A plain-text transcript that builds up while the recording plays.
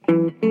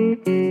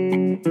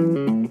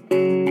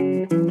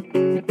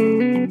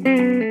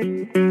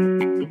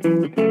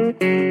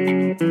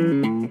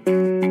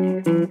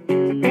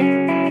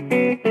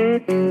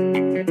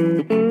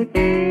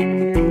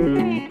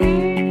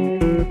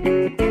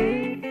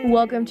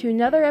Welcome to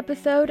another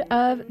episode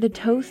of the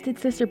Toasted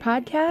Sister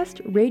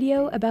Podcast,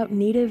 radio about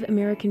Native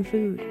American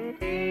food.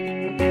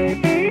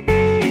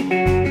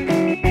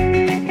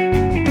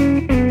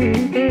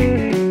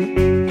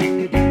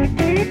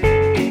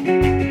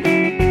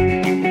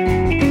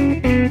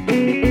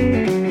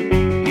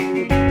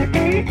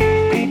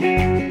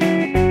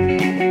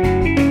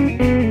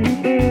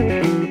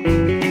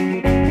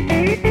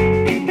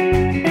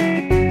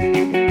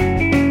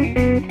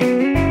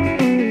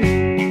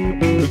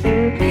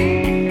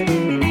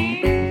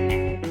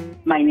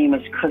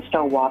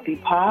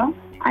 Wahpepah.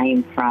 I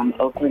am from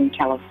Oakland,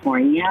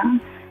 California.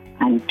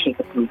 I'm a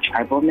Kickapoo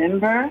tribal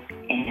member,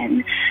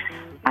 and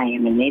I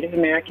am a Native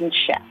American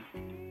chef.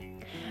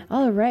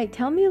 All right.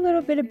 Tell me a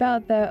little bit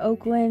about the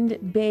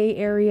Oakland Bay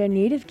Area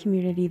Native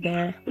community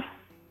there.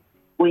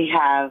 We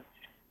have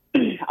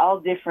all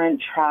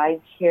different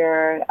tribes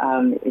here.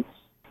 It's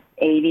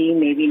 80,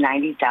 maybe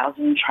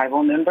 90,000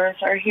 tribal members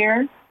are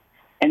here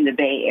in the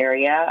Bay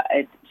Area.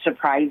 It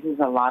surprises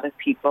a lot of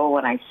people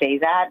when I say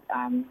that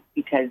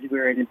because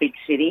we're in a big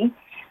city,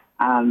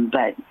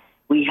 but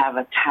we have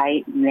a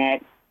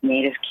tight-knit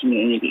Native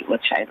community,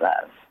 which I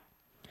love.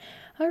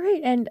 All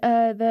right, and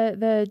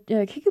the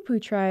Kickapoo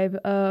tribe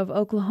of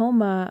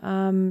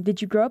Oklahoma,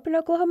 did you grow up in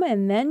Oklahoma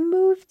and then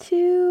move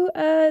to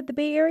the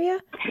Bay Area?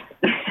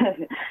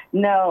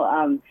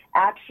 No,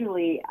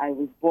 actually, I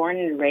was born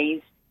and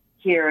raised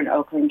here in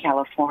Oakland,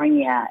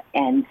 California,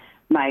 and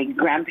my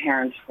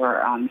grandparents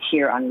were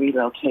here on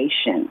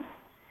relocation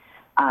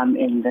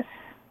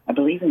I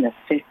believe in the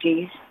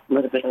 50s, a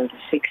little bit of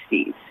the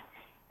 60s.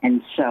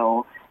 And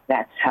so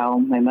that's how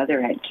my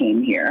mother had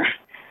came here.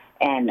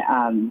 And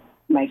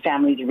my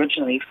family's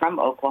originally from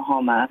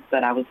Oklahoma,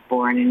 but I was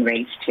born and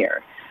raised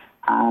here.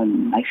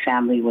 My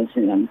family was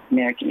in the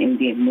American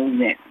Indian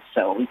movement,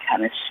 so we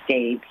kind of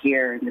stayed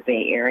here in the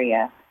Bay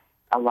Area.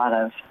 A lot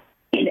of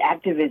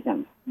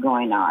activism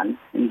going on,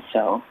 and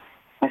so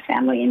my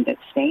family ended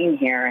up staying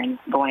here and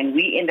I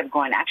ended up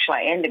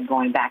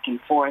going back and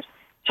forth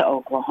to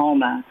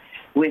Oklahoma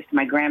with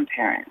my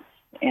grandparents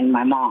and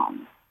my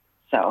mom.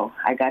 So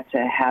I got to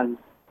have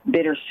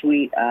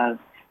bittersweet of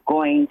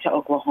going to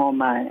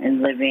Oklahoma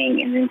and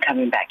living and then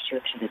coming back here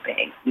to the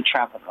Bay. We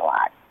traveled a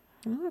lot.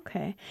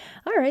 Okay.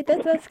 All right.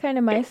 That's kind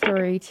of my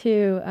story,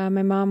 too.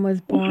 My mom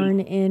was born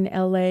in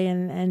L.A.,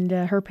 and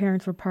her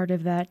parents were part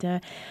of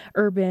that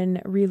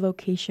urban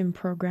relocation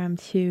program,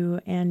 too.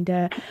 And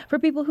for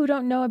people who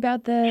don't know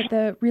about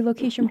the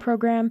relocation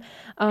program,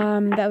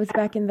 that was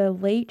back in the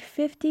late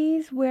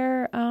 50s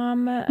where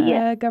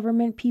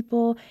government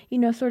people,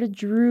 sort of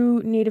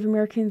drew Native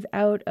Americans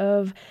out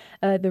of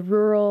the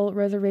rural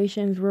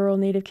reservations, rural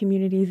Native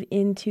communities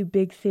into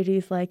big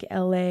cities like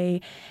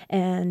L.A.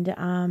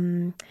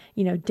 and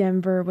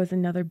Denver was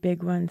another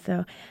big one.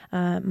 So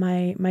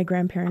my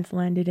grandparents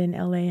landed in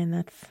LA, and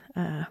that's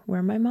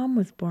where my mom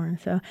was born.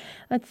 So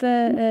that's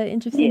an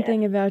interesting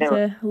thing about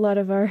a lot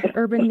of our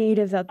urban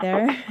natives out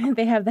there.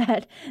 They have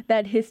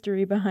that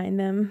history behind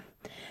them.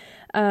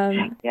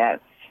 Yes.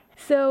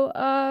 So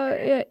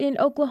in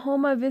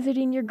Oklahoma,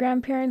 visiting your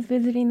grandparents,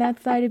 visiting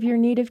that side of your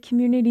Native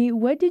community,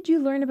 what did you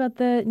learn about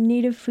the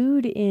Native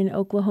food in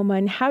Oklahoma,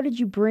 and how did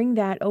you bring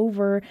that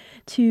over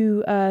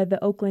to the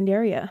Oakland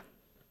area?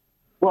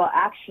 Well,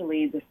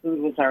 actually, the food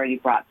was already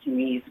brought to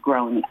me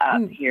growing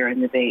up here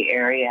in the Bay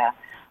Area.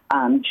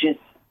 Just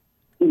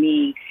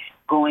me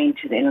going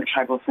to the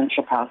Intertribal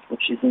Central House,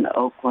 which is in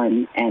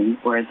Oakland, and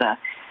where the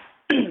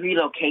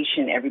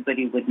relocation,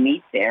 everybody would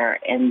meet there.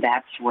 And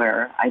that's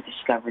where I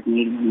discovered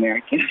Native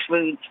American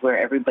foods, where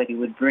everybody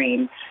would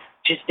bring,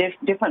 just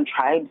different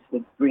tribes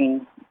would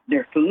bring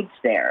their foods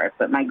there.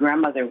 But my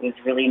grandmother was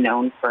really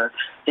known for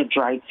the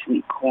dried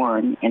sweet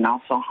corn and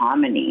also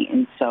hominy.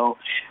 And so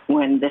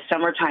when the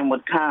summertime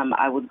would come,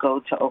 I would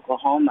go to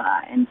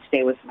Oklahoma and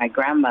stay with my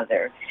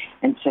grandmother.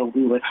 And so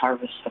we would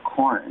harvest the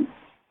corn.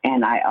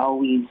 And I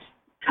always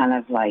kind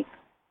of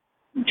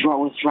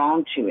was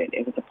drawn to it.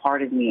 It was a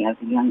part of me as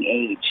a young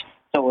age.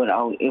 So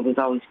it was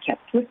always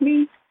kept with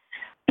me.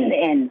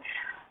 And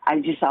I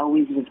just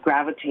always was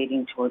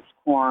gravitating towards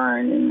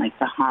corn and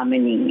the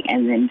hominy.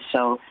 And then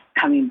so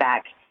coming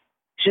back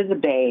to the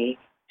Bay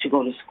to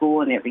go to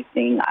school and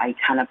everything, I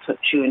kind of put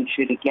two and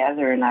two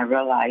together, and I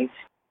realized,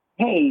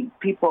 hey,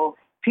 people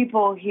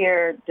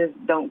here just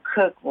don't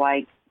cook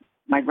like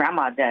my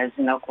grandma does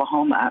in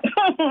Oklahoma.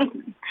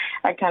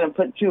 I kind of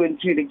put two and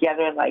two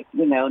together,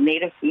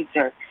 Native foods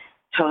are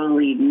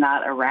totally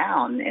not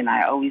around, and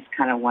I always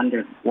kind of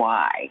wondered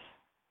why.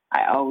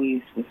 I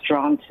always was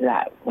drawn to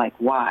that,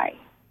 why.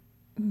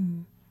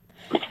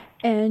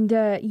 And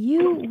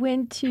you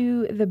went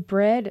to the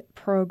bread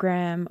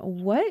program.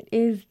 What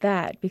is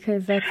that?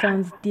 Because that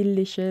sounds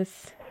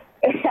delicious.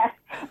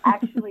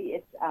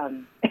 Actually,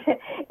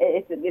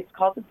 it's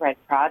called the Bread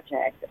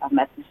Project.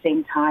 At the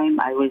same time,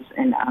 I was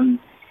in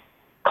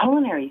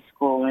culinary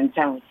school in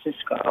San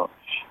Francisco,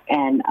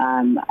 and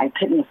I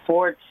couldn't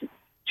afford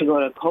to go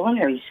to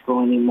culinary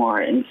school anymore,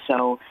 and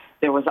so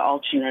there was an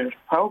alternative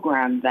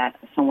program that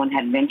someone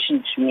had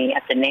mentioned to me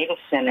at the Native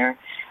Center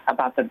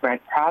about the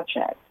Bread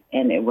Project,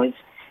 and it was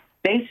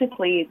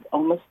basically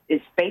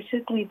it's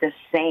basically the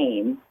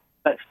same,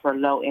 but for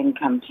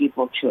low-income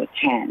people to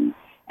attend.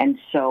 And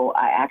so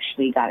I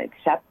actually got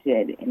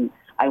accepted, and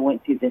I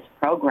went through this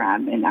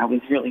program, and I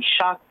was really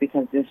shocked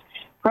because this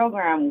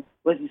program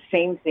was the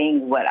same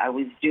thing what I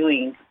was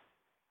doing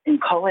in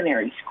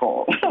culinary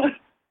school.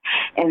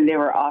 And they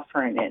were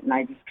offering it, and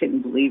I just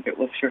couldn't believe it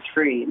was for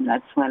free. And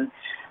that's when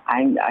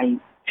I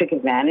took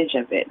advantage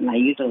of it, and I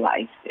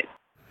utilized it.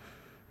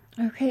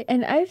 Okay,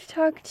 and I've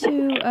talked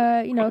to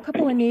a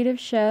couple of native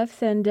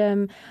chefs, and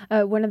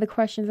one of the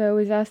questions I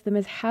always ask them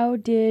is, how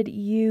did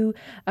you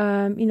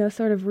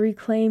sort of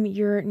reclaim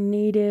your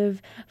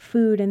native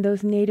food and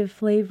those native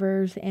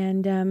flavors,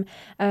 and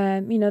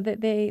that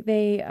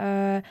they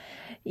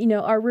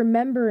are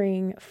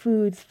remembering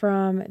foods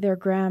from their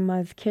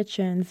grandma's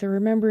kitchens. They're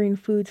remembering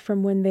foods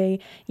from when they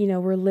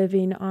were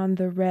living on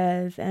the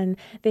res, and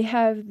they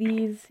have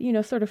these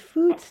sort of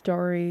food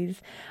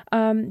stories.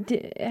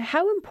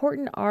 How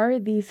important are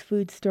these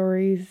food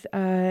stories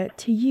to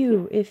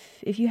you,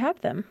 if you have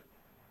them?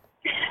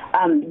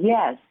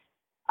 Yes.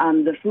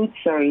 The food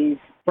stories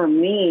for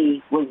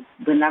me was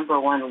the number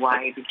one why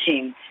I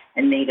became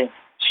a native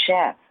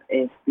chef,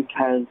 is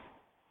because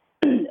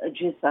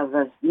just of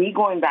me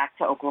going back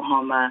to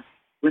Oklahoma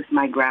with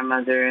my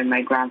grandmother and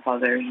my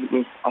grandfather. He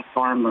was a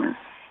farmer,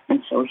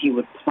 and so he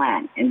would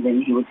plant, and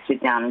then he would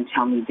sit down and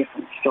tell me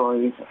different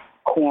stories of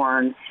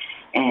corn,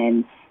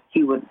 and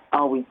he would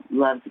always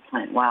love to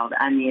plant wild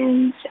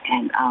onions,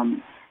 and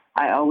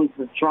I always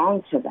was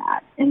drawn to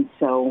that. And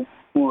so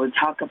when we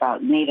talk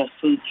about native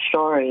food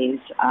stories,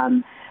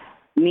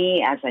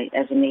 me as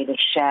a native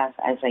chef,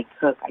 as I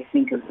cook, I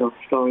think of those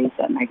stories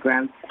that my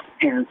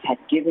grandparents had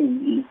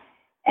given me,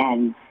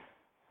 and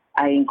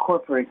I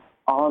incorporate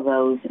all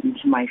those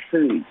into my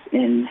foods.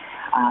 And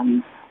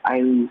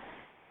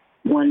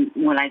when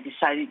I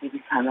decided to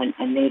become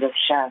a native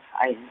chef,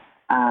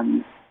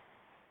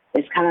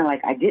 it's kind of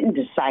like I didn't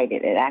decide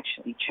it; it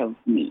actually chose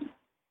me.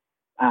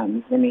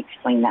 Let me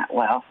explain that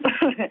well.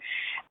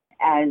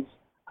 As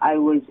I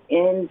was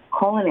in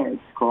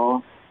culinary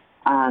school,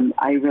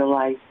 I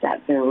realized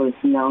that there was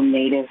no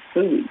native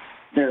food.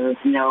 There was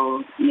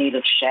no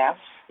native chefs.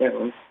 There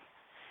was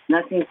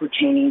nothing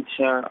pertaining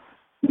to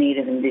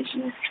native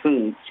indigenous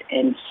foods.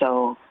 And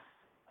so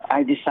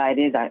I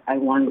decided I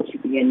wanted to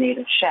be a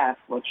native chef,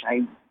 which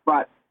I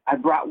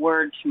brought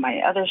word to my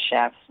other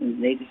chefs,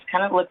 and they just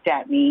kind of looked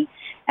at me,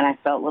 and I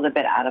felt a little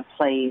bit out of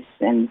place.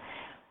 And,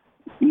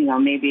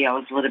 maybe I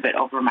was a little bit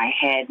over my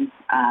head,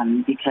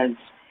 because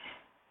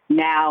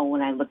now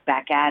when I look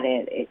back at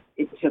it,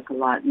 it took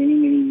many,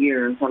 many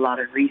years, a lot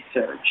of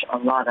research, a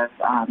lot of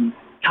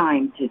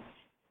time to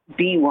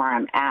be where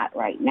I'm at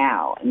right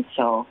now. And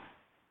so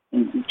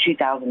in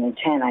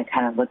 2010, I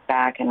kind of look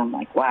back and I'm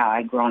like, wow,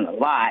 I've grown a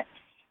lot.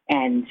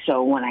 And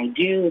so when I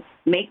do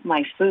make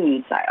my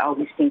foods, I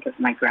always think of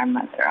my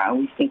grandmother. I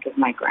always think of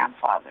my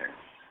grandfather.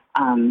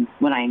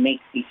 When I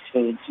make these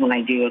foods, when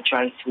I do a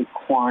dry sweet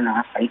corn, or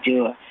if I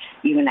do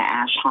even an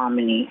ash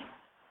hominy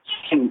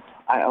soup,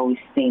 I always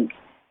think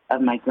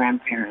of my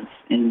grandparents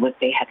and what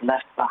they had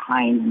left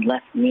behind and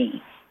left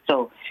me.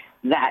 So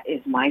that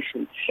is my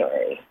food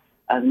story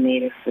of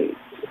native foods.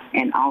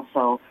 And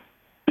also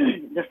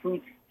the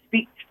food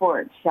speaks for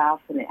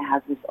itself, and it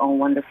has its own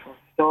wonderful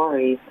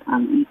stories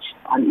on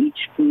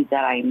each food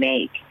that I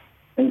make.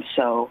 And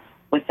so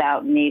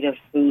without native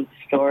food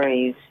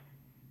stories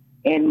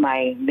in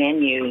my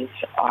menus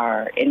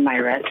or in my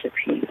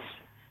recipes,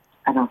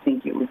 I don't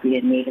think it would be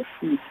a native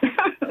food.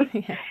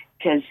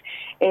 Because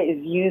it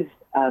is used,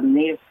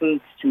 native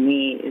foods to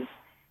me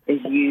is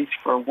used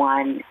for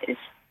one, is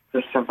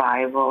for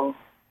survival.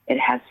 It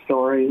has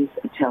stories.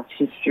 It tells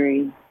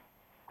history.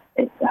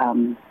 It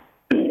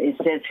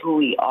says who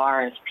we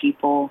are as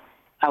people,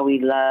 how we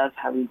love,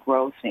 how we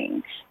grow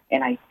things.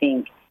 And I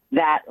think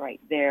that right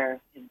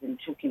there has been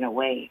taken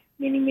away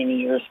many, many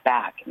years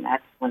back. And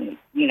that's when,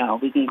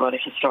 we can go to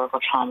historical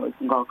trauma, we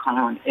can go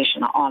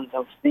colonization, all of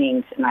those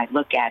things. And I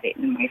look at it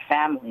in my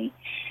family,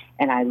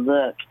 and I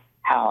look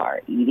how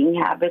our eating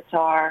habits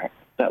are.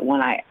 But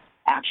when I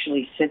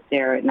actually sit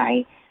there, and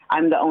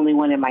I'm the only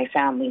one in my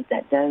family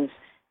that does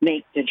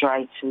make the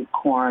dried sweet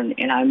corn,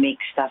 and I make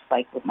stuff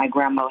like what my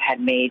grandma had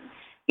made,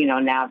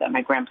 now that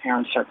my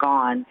grandparents are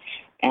gone,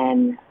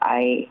 and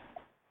I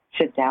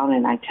sit down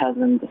and I tell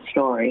them the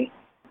story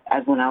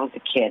as when I was a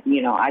kid.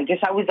 I guess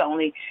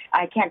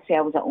I can't say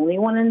I was the only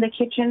one in the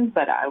kitchen,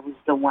 but I was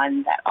the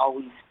one that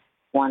always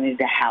wanted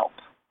to help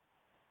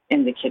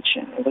in the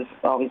kitchen. It was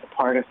always a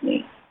part of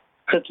me,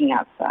 cooking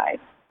outside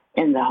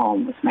in the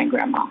home with my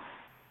grandma.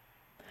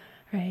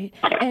 Right.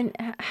 And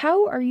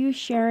how are you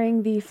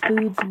sharing these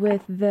foods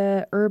with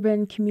the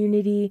urban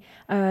community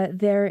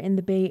there in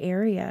the Bay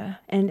Area?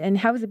 And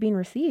how is it being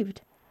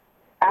received?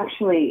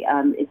 Actually,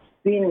 it's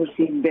being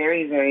received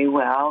very, very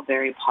well,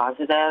 very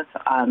positive.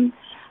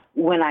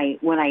 When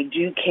I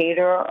do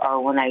cater,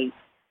 or when I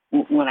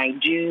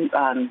do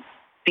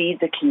feed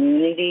the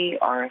community,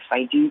 or if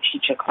I do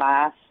teach a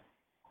class,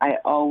 I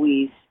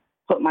always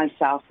put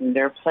myself in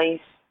their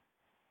place,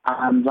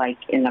 like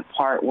in the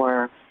part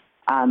where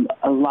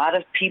A lot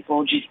of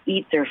people just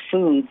eat their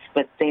foods,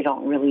 but they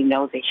don't really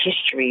know the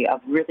history of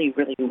really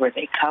where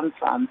they come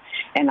from.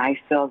 And I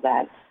feel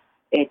that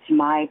it's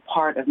my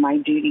part of my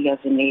duty as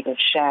a Native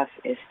chef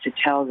is to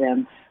tell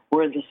them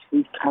where this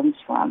food comes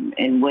from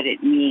and what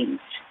it means.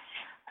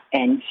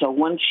 And so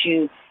once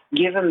you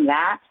give them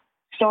that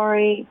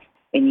story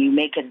and you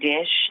make a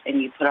dish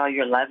and you put all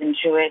your love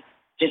into it,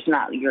 just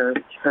not your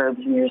herbs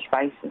and your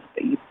spices,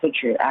 but you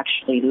put your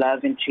actually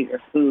love into your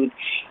food.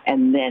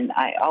 And then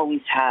I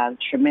always have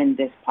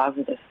tremendous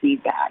positive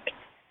feedback.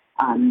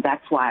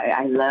 That's why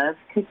I love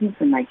cooking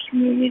for my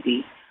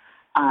community,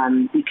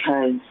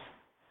 because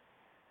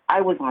I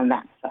was on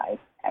that side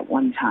at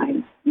one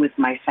time with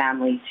my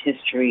family's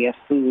history of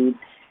food,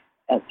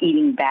 of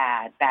eating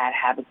bad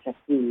habits of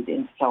food.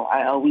 And so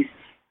I always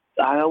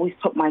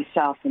put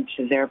myself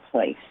into their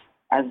place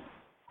as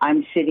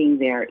I'm sitting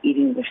there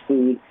eating the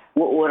food.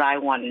 What would I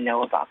want to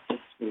know about this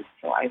food?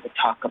 So I would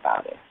talk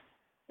about it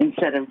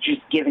instead of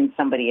just giving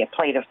somebody a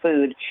plate of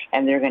food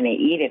and they're going to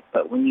eat it.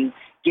 But when you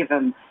give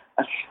them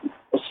a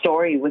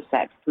story with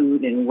that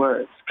food and where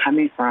it's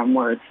coming from,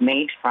 where it's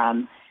made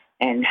from,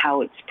 and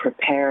how it's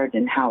prepared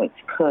and how it's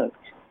cooked,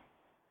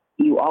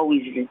 you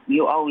always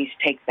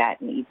take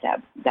that and eat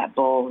that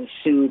bowl of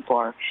soup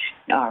or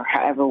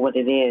however what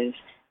it is.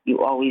 You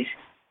always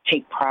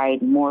take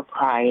more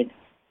pride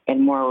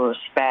and more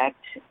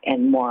respect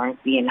and more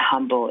being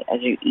humble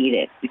as you eat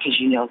it, because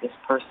you know this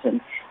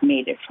person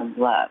made it from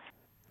love.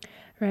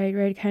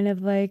 Right. Kind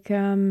of like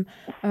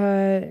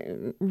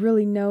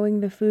really knowing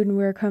the food and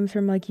where it comes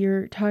from, like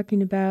you're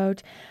talking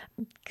about,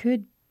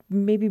 could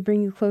maybe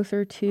bring you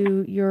closer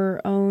to your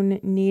own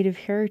Native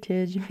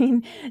heritage. I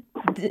mean,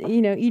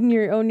 eating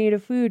your own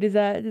Native food, does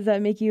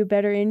that make you a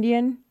better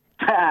Indian?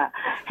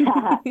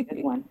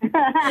 Good one.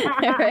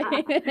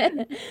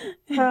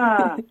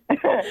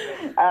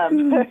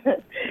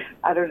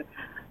 I don't.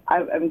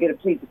 I'm going to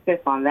plead the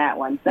fifth on that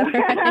one. So.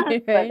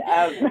 Right.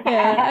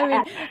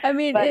 Yeah,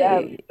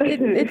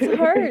 it's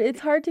hard. It's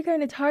hard to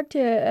kind of talk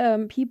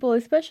to people,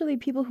 especially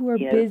people who are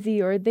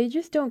busy or they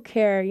just don't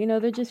care.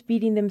 They're just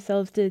feeding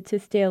themselves to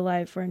stay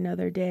alive for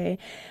another day.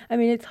 I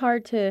mean, it's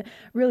hard to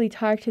really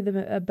talk to them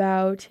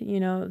about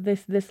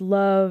this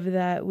love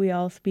that we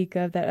all speak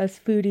of, that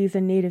us foodies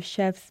and Native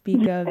chefs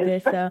speak of.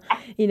 This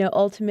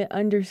ultimate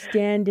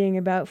understanding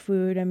about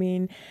food. I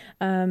mean,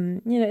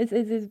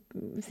 it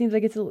seems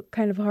like it's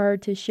kind of hard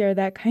to share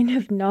that kind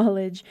of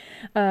knowledge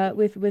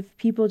with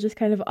people just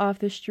kind of off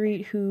the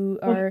street who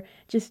are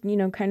just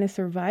kind of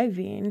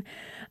surviving.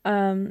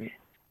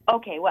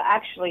 Okay, well,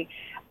 actually,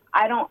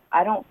 I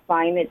don't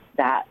find it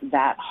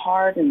that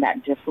hard and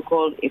that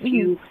difficult if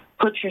you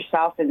put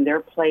yourself in their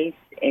place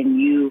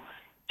and you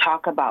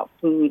talk about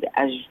food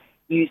as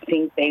you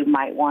think they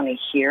might want to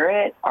hear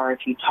it, or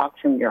if you talk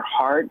from your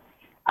heart.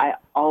 I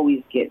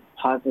always get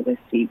positive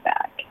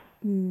feedback.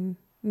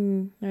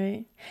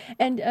 Right.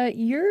 And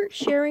you're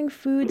sharing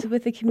foods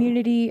with the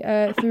community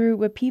through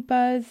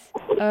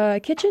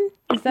Wahpepah's kitchen?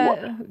 Is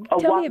that...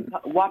 tell me...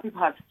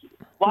 Wahpepah's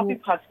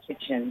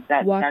kitchen.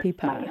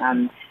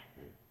 Wahpepah.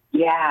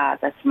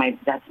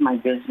 That's my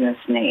business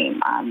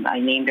name. I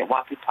named it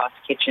Wahpepah's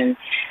kitchen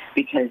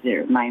because it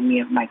reminded me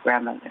of my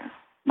grandmother.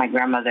 My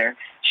grandmother,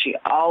 she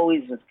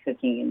always was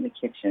cooking in the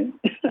kitchen.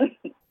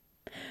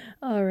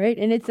 All right.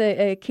 And it's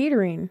a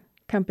catering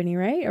company,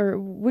 right? Or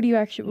what do you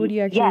actually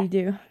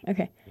do?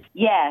 Okay.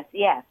 Yes,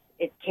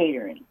 it's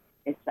catering.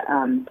 It's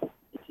a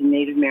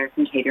Native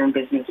American catering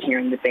business here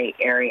in the Bay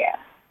Area.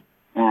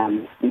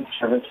 We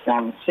service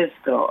San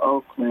Francisco,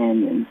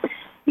 Oakland, and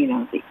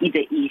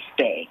the East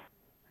Bay.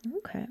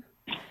 Okay.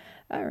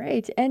 All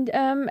right. And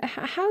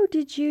how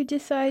did you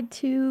decide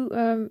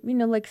to,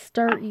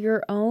 start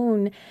your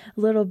own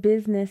little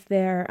business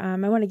there? I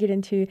want to get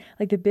into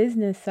the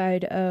business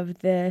side of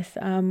this.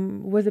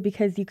 Was it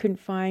because you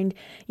couldn't find,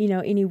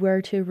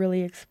 anywhere to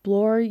really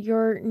explore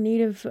your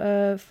native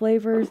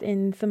flavors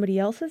in somebody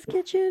else's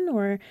kitchen,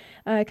 or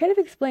kind of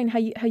explain how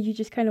you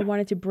just kind of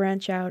wanted to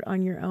branch out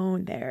on your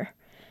own there?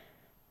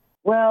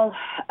 Well,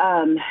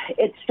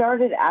 it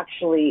started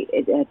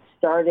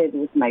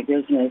with my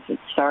business.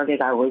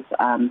 I was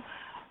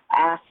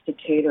asked to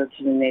cater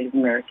to the Native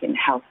American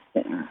Health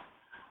Center.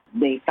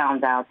 They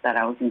found out that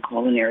I was in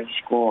culinary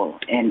school,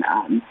 and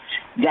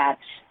that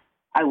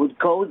I would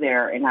go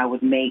there and I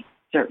would make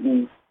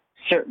certain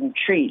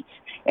treats,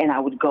 and I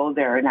would go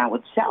there and I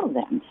would sell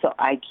them so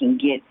I can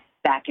get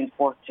back and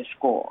forth to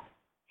school.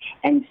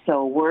 And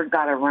so word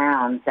got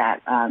around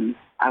that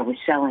I was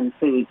selling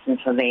foods, and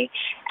so they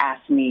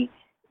asked me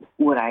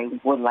would I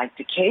would like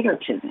to cater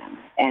to them.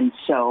 And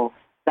so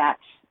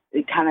that's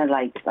it, kind of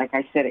like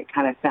I said, it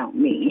kind of found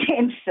me.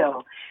 And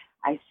so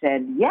I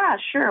said, yeah,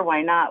 sure,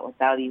 why not,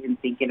 without even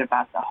thinking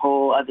about the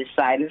whole other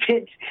side of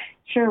it.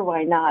 Sure,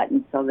 why not?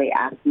 And so they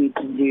asked me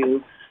to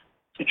do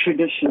the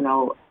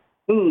traditional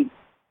food.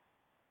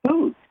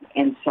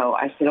 And so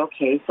I said,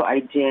 okay. So I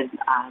did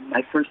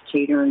my first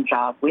catering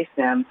job with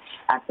them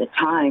at the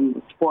time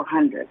was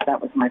 400.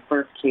 That was my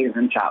first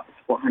catering job with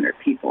 400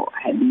 people.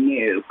 I had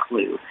no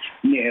clue,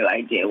 no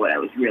idea what I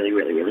was really,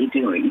 really, really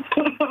doing.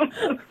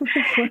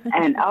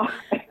 and I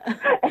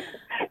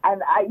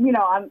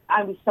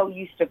was so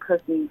used to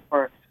cooking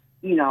for,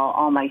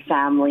 all my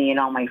family and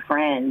all my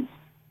friends.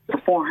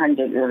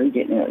 400 really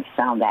didn't really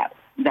sound that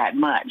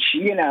much,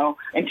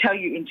 until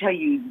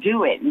you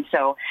do it. And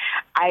so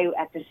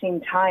at the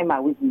same time I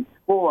was in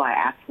school, I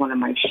asked one of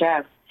my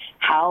chefs,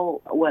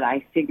 how would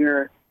I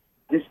figure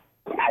this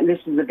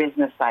is the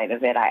business side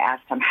of it. I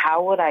asked him,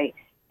 how would I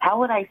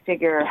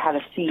figure how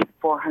to feed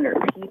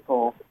 400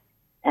 people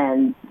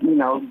and,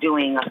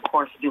 doing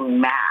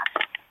math.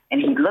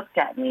 And he looked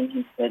at me and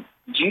he said,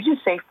 did you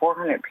just say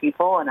 400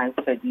 people? And I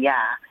said,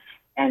 yeah.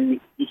 And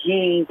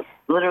he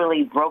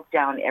literally broke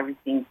down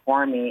everything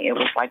for me. It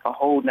was like a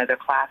whole nother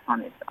class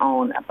on its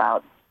own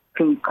about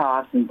food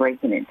costs and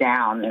breaking it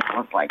down. And I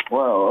was like,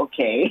 whoa,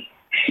 okay.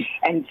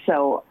 And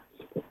so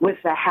with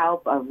the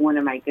help of one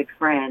of my good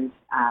friends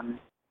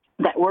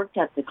that worked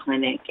at the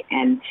clinic,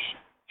 and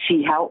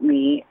she helped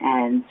me.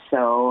 And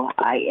so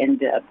I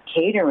ended up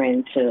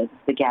catering to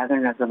the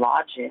gathering of the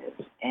lodges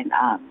and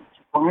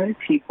 400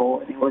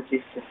 people, and it was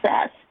a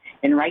success.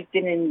 And right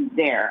then and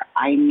there,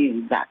 I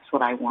knew that's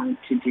what I wanted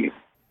to do.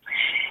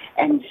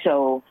 And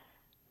so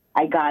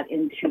I got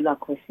into La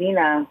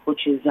Cocina,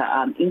 which is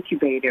an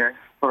incubator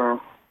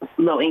for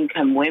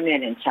low-income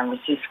women in San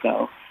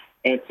Francisco.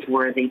 It's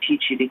where they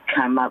teach you to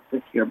come up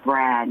with your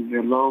brand,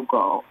 your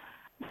logo,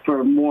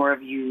 for more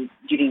of you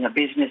getting a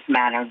business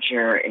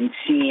manager and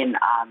seeing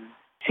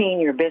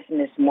your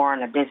business more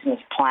on a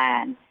business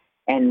plan.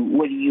 And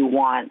what do you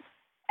want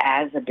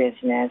as a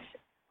business?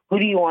 Who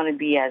do you want to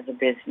be as a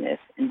business?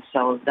 And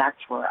so that's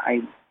where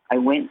I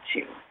went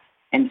to.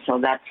 And so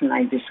that's when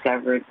I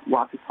discovered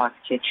Wahpepah's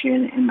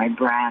Kitchen and my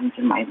brand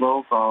and my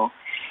logo.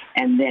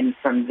 And then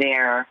from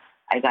there,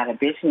 I got a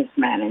business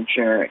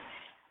manager.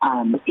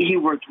 He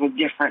worked with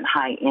different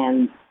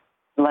high-end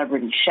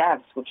celebrity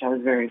chefs, which I was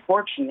very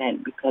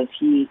fortunate because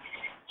he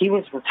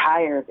was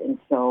retired. And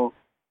so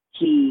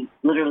he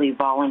literally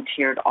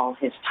volunteered all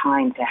his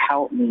time to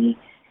help me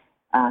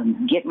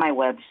get my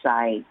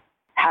website,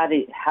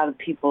 how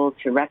people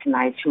to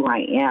recognize who I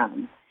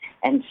am.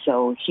 And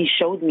so he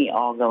showed me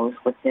all those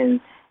within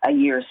a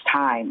year's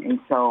time. And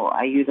so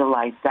I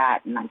utilized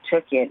that and I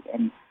took it.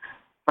 And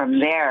from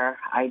there,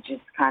 I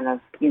just kind of,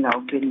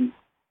 been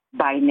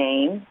by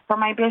name for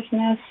my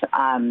business.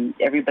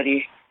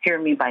 Everybody hear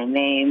me by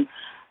name,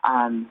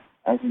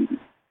 as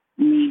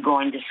me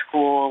going to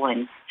school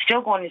and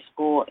still going to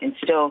school and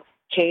still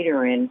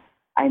catering.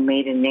 I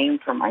made a name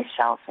for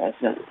myself as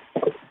a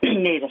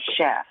native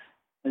chef.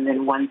 And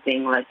then one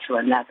thing led to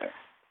another.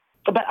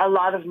 But a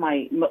lot of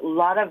my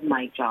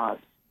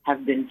jobs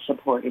have been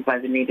supported by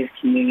the Native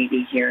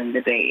community here in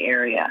the Bay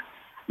Area.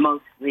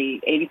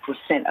 Mostly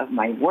 80% of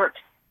my work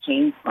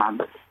came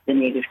from the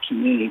Native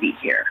community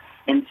here.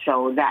 And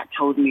so that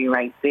told me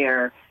right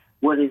there,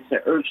 what is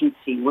the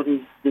urgency, what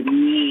is the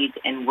need,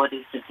 and what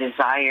is the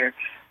desire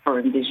for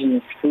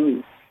indigenous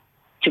foods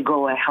to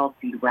go a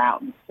healthy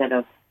route instead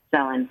of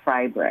selling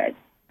fry bread.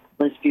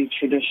 Let's do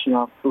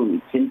traditional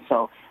foods. And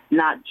so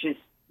not just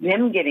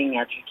them getting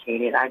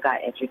educated, I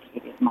got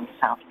educated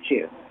myself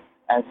too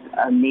as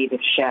a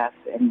native chef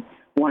and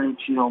wanting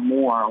to know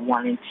more,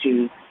 wanting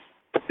to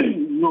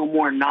know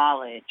more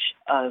knowledge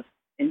of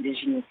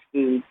indigenous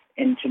foods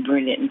and to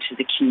bring it into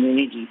the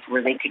communities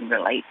where they can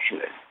relate to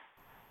it.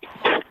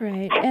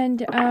 Right.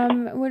 And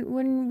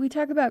when we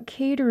talk about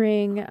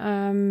catering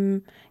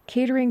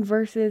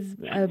versus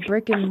a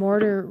brick and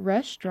mortar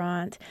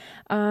restaurant,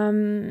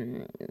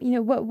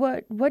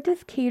 what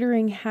does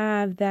catering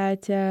have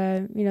that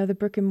the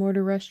brick and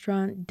mortar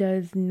restaurant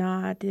does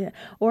not?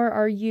 Or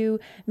are you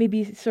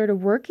maybe sort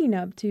of working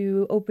up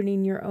to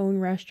opening your own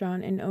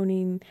restaurant and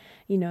owning,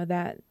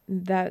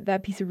 that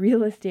piece of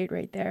real estate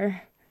right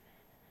there?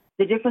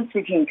 The difference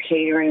between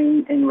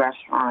catering and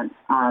restaurant,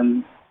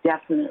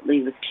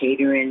 definitely with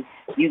catering,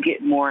 you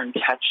get more in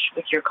touch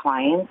with your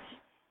clients.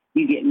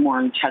 You get more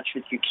in touch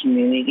with your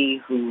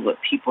community,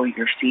 what people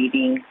you're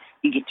feeding.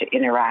 You get to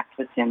interact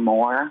with them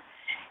more.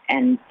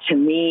 And to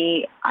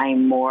me,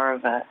 I'm more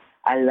of I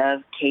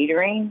love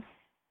catering,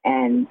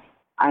 and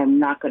I'm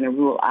not going to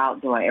rule out,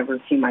 do I ever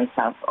see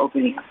myself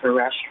opening up a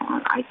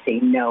restaurant? I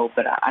say no,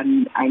 but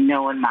I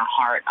know in my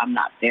heart I'm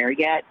not there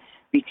yet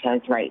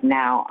because right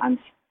now I'm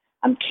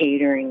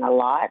catering a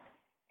lot,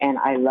 and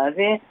I love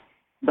it,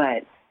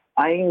 but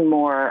I'm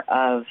more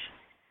of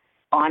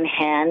on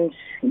hand,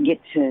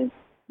 get to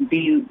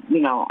be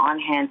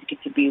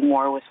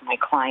more with my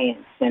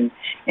clients and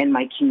in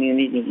my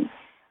community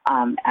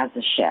as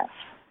a chef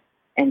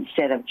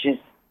instead of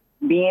just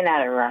being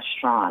at a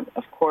restaurant.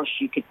 Of course,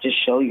 you could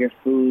just show your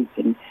foods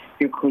and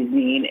your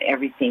cuisine,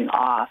 everything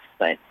off.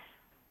 But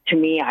to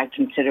me, I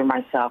consider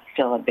myself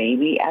still a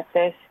baby at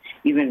this,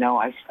 even though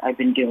I've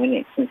been doing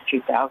it since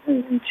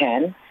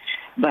 2010.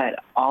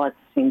 But all at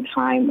the same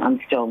time, I'm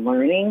still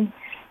learning.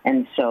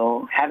 And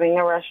so having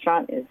a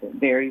restaurant is a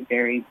very,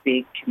 very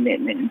big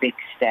commitment and big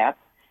step.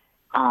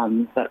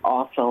 But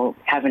also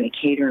having a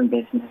catering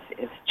business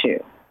is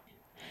too.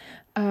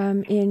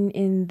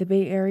 In the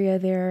Bay Area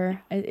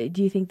there,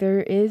 do you think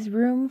there is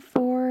room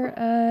for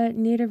a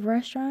native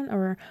restaurant,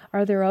 or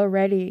are there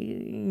already,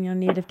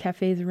 native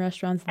cafes and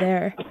restaurants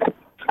there?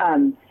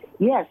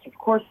 Yes, of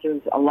course,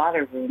 there's a lot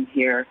of room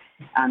here,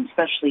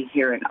 especially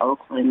here in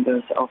Oakland.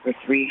 There's over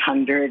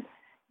 300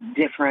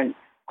 different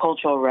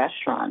cultural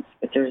restaurants,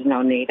 but there's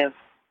no Native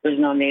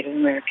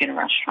American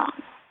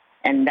restaurant.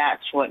 And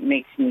that's what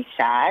makes me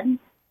sad,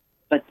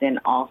 but then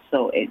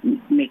also it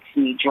makes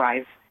me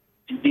drive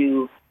to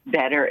do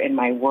better in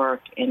my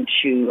work and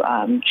to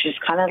just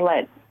kind of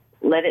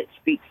let it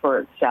speak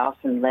for itself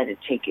and let it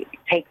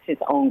takes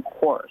its own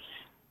course.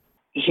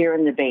 Here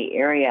in the Bay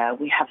Area,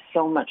 we have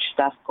so much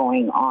stuff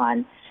going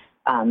on,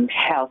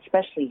 health,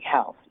 especially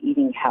health,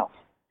 eating health.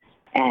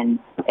 And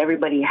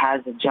everybody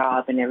has a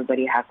job and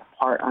everybody has a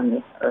part on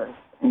this earth.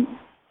 And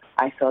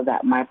I feel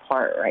that my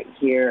part right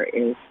here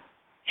is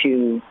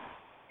to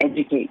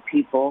educate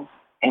people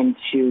and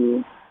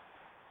to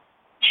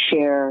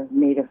share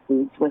native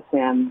foods with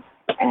them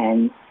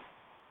and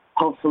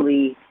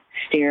hopefully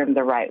steer them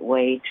the right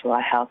way to a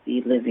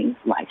healthy living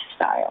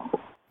lifestyle.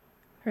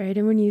 Right.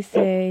 And when you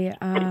say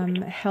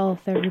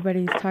health,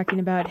 everybody's talking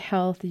about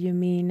health. Do you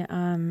mean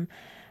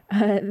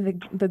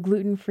the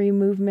gluten-free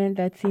movement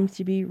that seems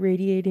to be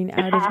radiating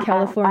out of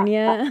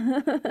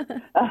California?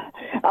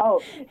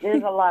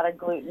 There's a lot of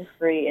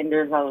gluten-free and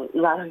there's a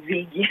lot of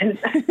vegan.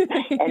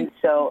 And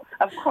so,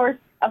 of course,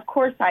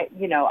 I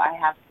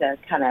have to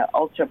kind of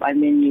alter my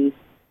menus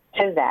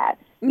to that.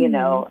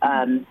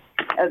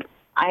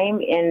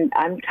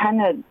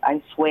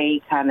 I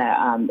sway kind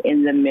of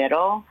in the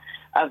middle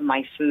of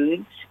my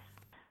foods.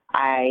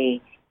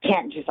 I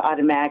can't just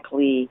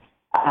automatically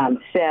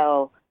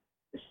sell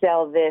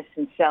this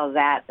and sell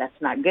that.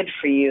 That's not good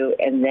for you,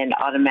 and then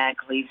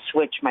automatically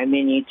switch my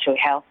menu to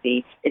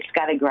healthy. It's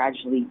got to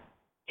gradually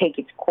take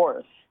its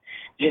course.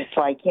 Just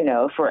like,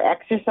 if we're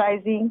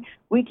exercising,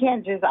 we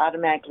can't just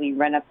automatically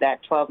run up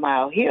that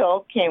 12-mile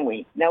hill, can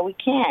we? No, we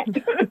can't.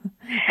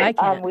 I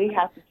can't. We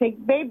have to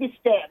take baby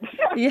steps.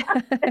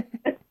 Yeah.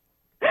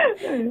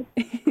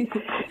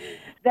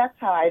 That's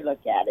how I look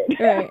at it.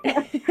 Right.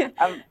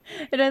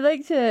 And I'd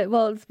like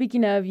to,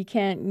 speaking of, you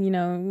can't,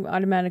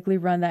 automatically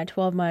run that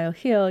 12-mile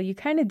hill. You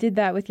kind of did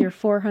that with your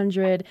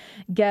 400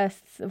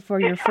 guests for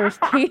your first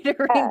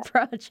catering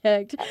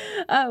project.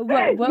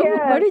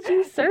 What did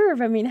you serve?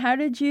 I mean, how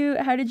did you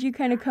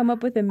kind of come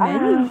up with a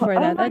menu for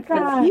that?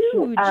 That's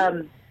huge.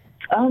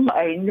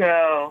 I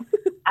know.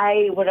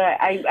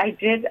 I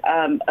did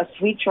a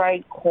sweet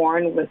dried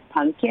corn with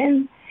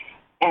pumpkin.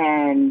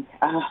 And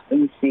let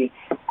me see,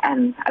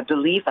 and I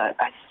believe a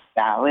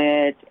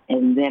salad,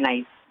 and then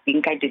I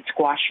think I did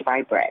squash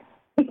rye bread.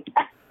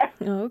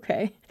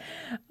 Okay.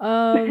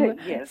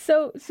 Yes.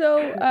 So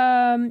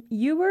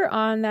you were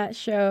on that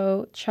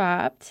show,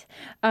 Chopped.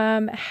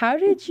 How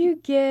did you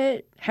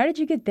get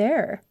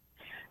there?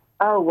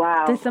 Oh,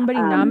 wow. Did somebody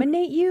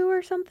nominate you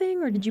or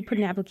something, or did you put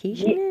an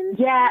application in?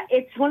 Yeah,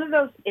 it's one of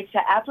those. It's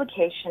an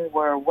application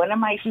where one of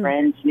my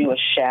friends knew a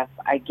chef.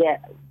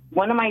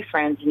 One of my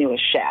friends knew a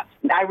chef.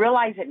 I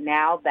realize it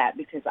now that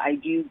because I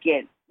do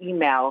get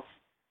emails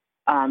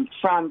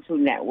from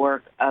Food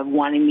Network of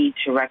wanting me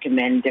to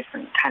recommend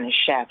different kind of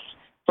chefs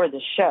for the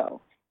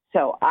show.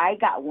 So I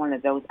got one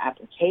of those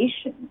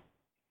applications,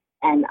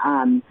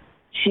 and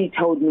she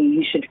told me,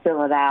 you should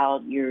fill it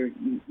out. You're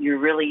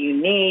really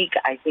unique.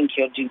 I think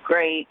you'll do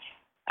great.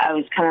 I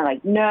was kind of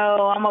like,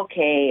 no, I'm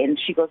okay. And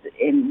she goes,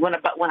 and when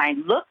I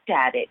looked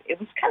at it, it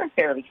was kind of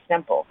fairly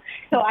simple.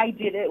 So I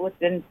did it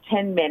within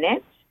 10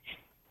 minutes.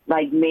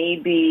 Like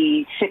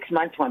maybe 6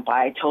 months went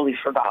by. I totally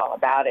forgot all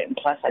about it. And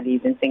plus, I didn't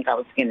even think I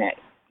was going to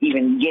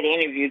even get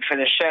interviewed for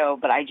the show.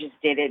 But I just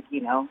did it,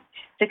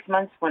 6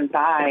 months went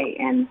by,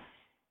 and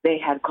they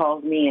had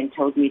called me and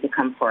told me to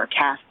come for a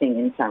casting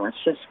in San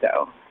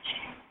Francisco.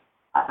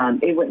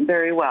 It went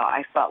very well.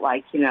 I felt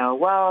like,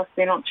 if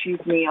they don't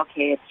choose me,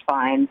 okay, it's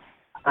fine.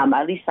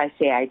 At least I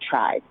say I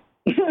tried.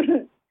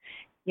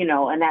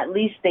 And at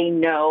least they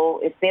know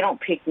if they don't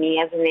pick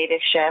me as a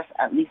native chef,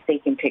 at least they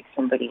can pick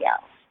somebody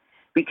else.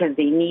 Because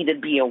they need to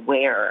be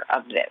aware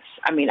of this.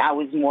 I mean, I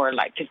was more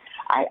like, cause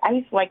I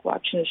used to like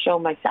watching the show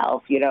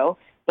myself,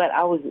 but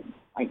I was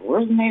like,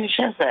 where's the native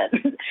chef at?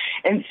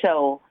 And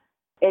so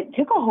it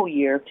took a whole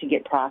year to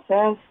get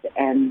processed.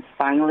 And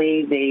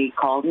finally they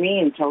called me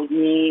and told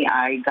me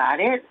I got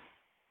it.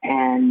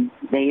 And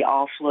they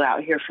all flew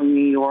out here from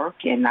New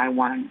York. And I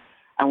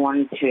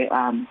wanted to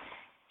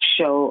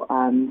show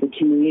the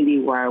community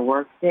where I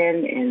worked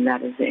in, and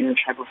that is the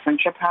Intertribal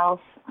Friendship House.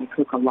 I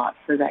cook a lot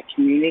for that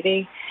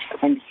community,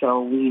 and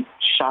so we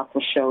shot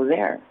the show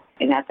there.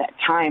 And at that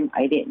time,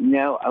 I didn't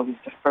know I was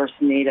the first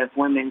Native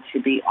woman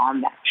to be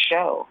on that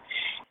show.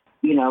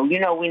 We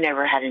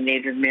never had a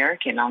Native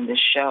American on this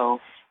show,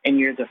 and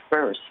you're the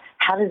first.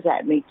 How does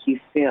that make you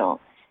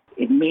feel?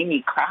 It made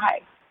me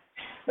cry.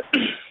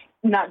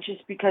 Not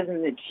just because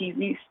of the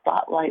TV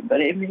spotlight, but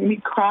it made me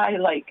cry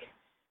like,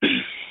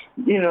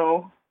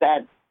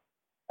 that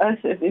us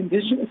as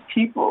indigenous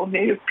people,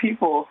 Native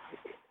people,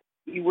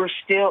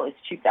 it's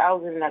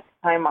 2000 at the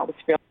time I was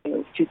filming, it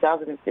was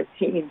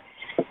 2015.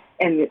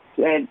 And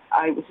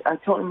I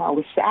told them I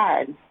was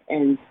sad,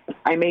 and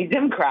I made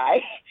them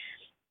cry.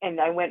 And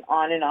I went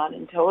on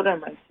and told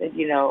them, I said,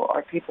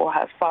 our people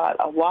have fought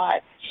a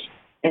lot,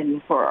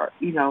 and for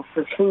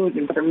food,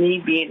 and for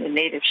me being a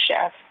Native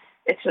chef,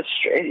 it's a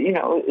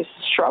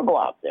struggle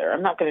out there.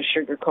 I'm not going to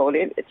sugarcoat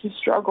it. It's a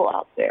struggle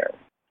out there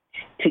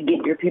to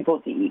get your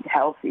people to eat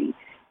healthy,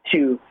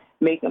 to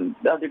make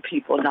other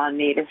people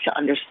non-Native to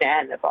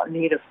understand about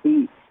Native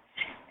food.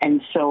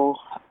 And so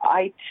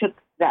I took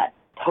that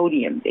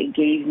podium they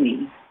gave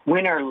me,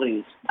 win or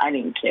lose, I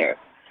didn't care.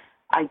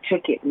 I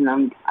took it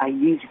and I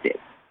used it.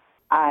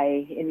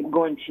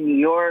 Going to New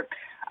York,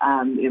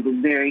 it was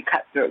very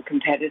cutthroat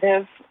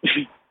competitive.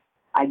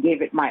 I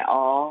gave it my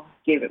all,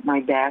 gave it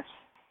my best.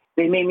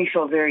 They made me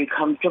feel very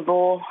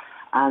comfortable.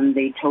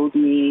 They told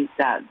me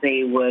that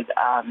they would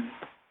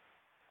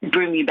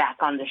bring me back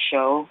on the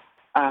show.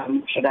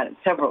 I got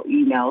several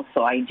emails,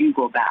 so I do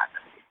go back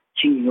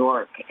to New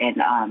York.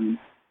 And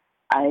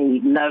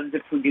I love the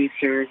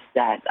producers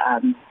that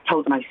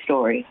told my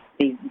story.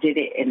 They did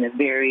it in a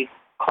very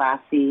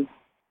classy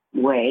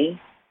way.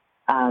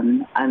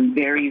 I'm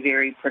very,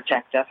 very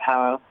protective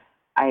how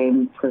I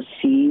am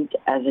perceived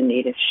as a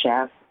Native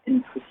chef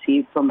and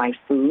perceived for my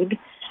food.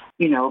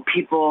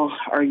 People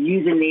are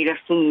using Native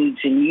foods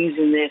and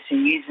using this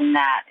and using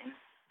that. And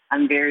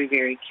I'm very,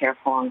 very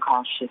careful and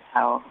cautious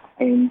how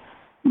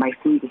my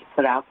food is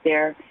put out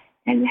there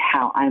and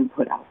how I'm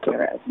put out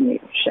there as a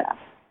Native chef.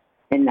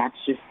 And that's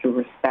just the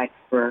respect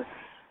for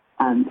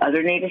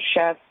other Native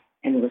chefs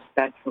and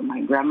respect for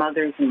my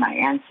grandmothers and my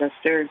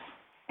ancestors.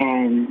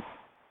 And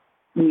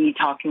me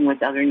talking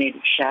with other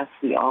Native chefs,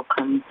 we all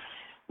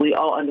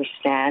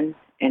understand.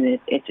 And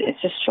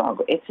it's a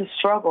struggle. It's a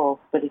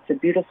struggle, but it's a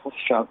beautiful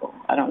struggle.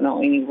 I don't know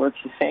any words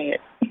to say it.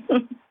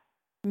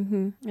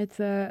 Mm-hmm. It's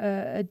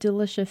a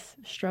delicious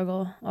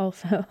struggle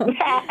also.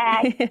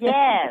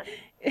 Yes.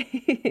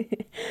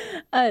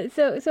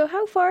 So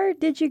how far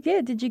did you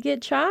get? Did you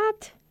get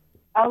chopped?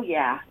 Oh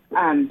yeah.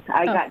 I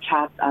got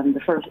chopped on the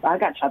first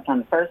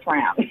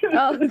round.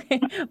 Oh, okay.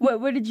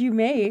 What did you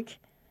make?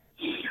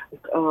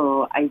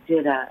 Oh, I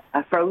did a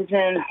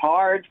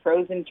hard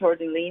frozen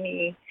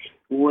tortellini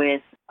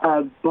with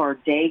a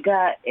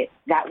bodega. It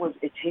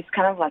tastes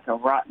kind of like a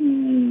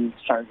rotten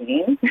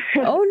sardine.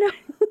 Oh no.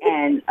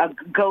 And a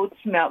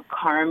goat's milk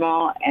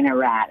caramel and a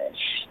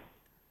radish.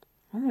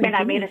 Oh my goodness.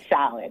 I made a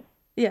salad.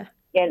 Yeah.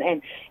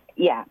 And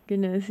yeah.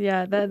 Goodness,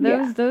 yeah. I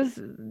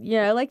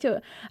like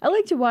to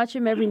watch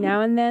them every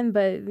now and then,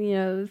 but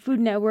Food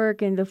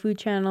Network and the food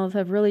channels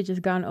have really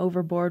just gone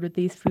overboard with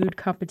these food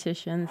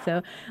competitions.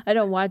 So I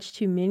don't watch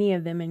too many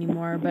of them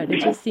anymore, but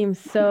it just seems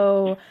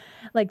so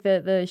like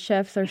the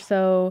chefs are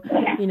so,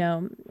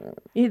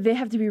 they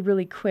have to be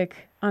really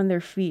quick on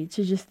their feet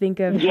to just think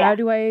of how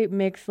do I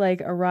mix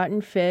like a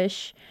rotten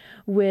fish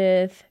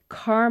with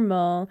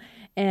caramel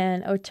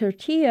and a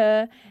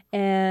tortilla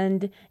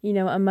and,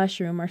 a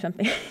mushroom or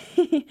something.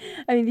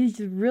 I mean, these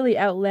really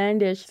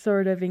outlandish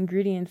sort of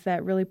ingredients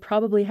that really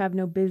probably have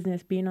no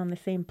business being on the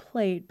same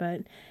plate,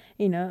 but,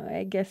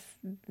 I guess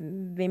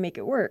they make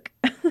it work.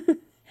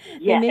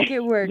 They make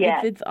it work.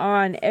 Yes. It's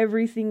on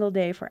every single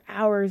day for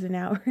hours and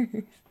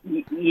hours.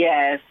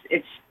 Yes.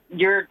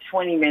 Your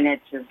 20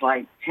 minutes is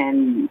like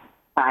 5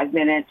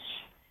 minutes,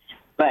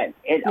 but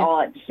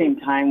all at the same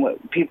time,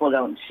 what people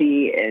don't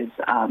see is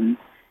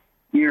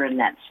you're in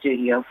that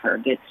studio for a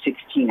good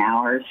 16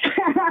 hours.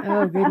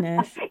 Oh,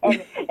 goodness.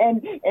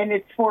 and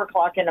it's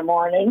 4:00 in the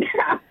morning.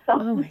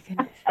 Oh, my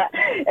goodness.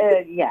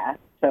 Yeah.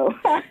 So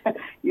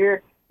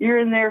you're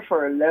in there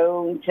for a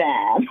long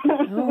time.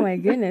 Oh, my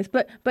goodness.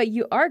 But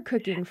you are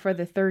cooking for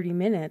the 30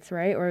 minutes,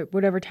 right? Or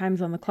whatever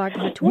time's on the clock.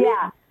 Is it 20?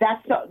 Yeah,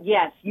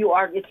 yes, you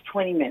are. It's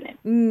 20 minutes.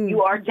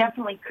 You are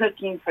definitely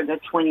cooking for the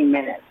 20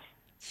 minutes.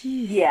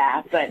 Jeez.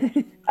 Yeah, but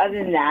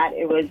other than that,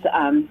 it was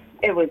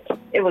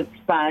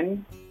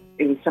fun.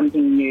 It was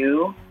something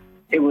new.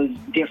 It was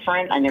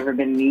different. I'd never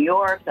been to New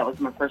York. That was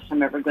my first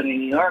time ever going to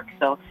New York.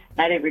 So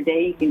not every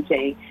day you can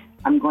say,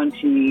 I'm going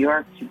to New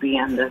York to be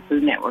on the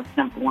Food Network's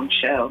 #1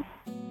 show.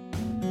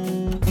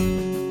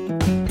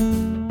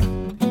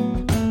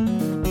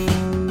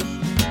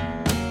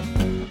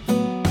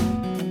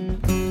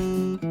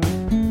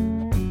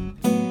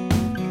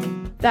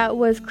 That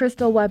was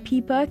Crystal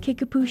Wahpepah,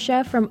 Kickapoo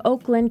chef from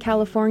Oakland,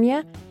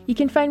 California. You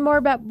can find more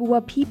about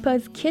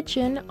Wahpepah's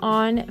kitchen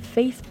on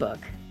Facebook.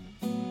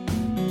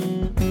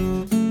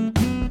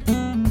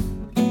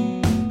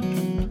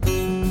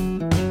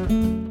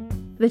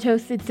 The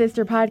Toasted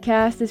Sister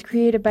podcast is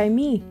created by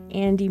me,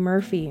 Andy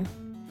Murphy.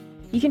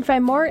 You can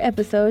find more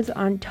episodes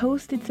on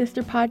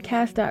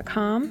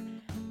toastedsisterpodcast.com.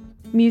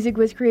 Music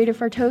was created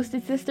for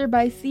Toasted Sister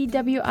by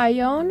C.W.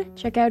 Ione.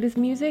 Check out his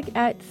music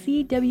at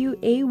cwayon.com.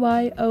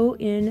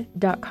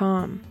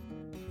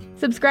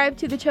 Subscribe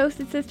to the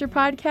Toasted Sister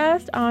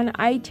podcast on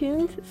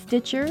iTunes,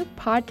 Stitcher,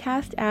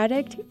 Podcast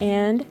Addict,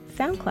 and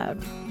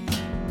SoundCloud.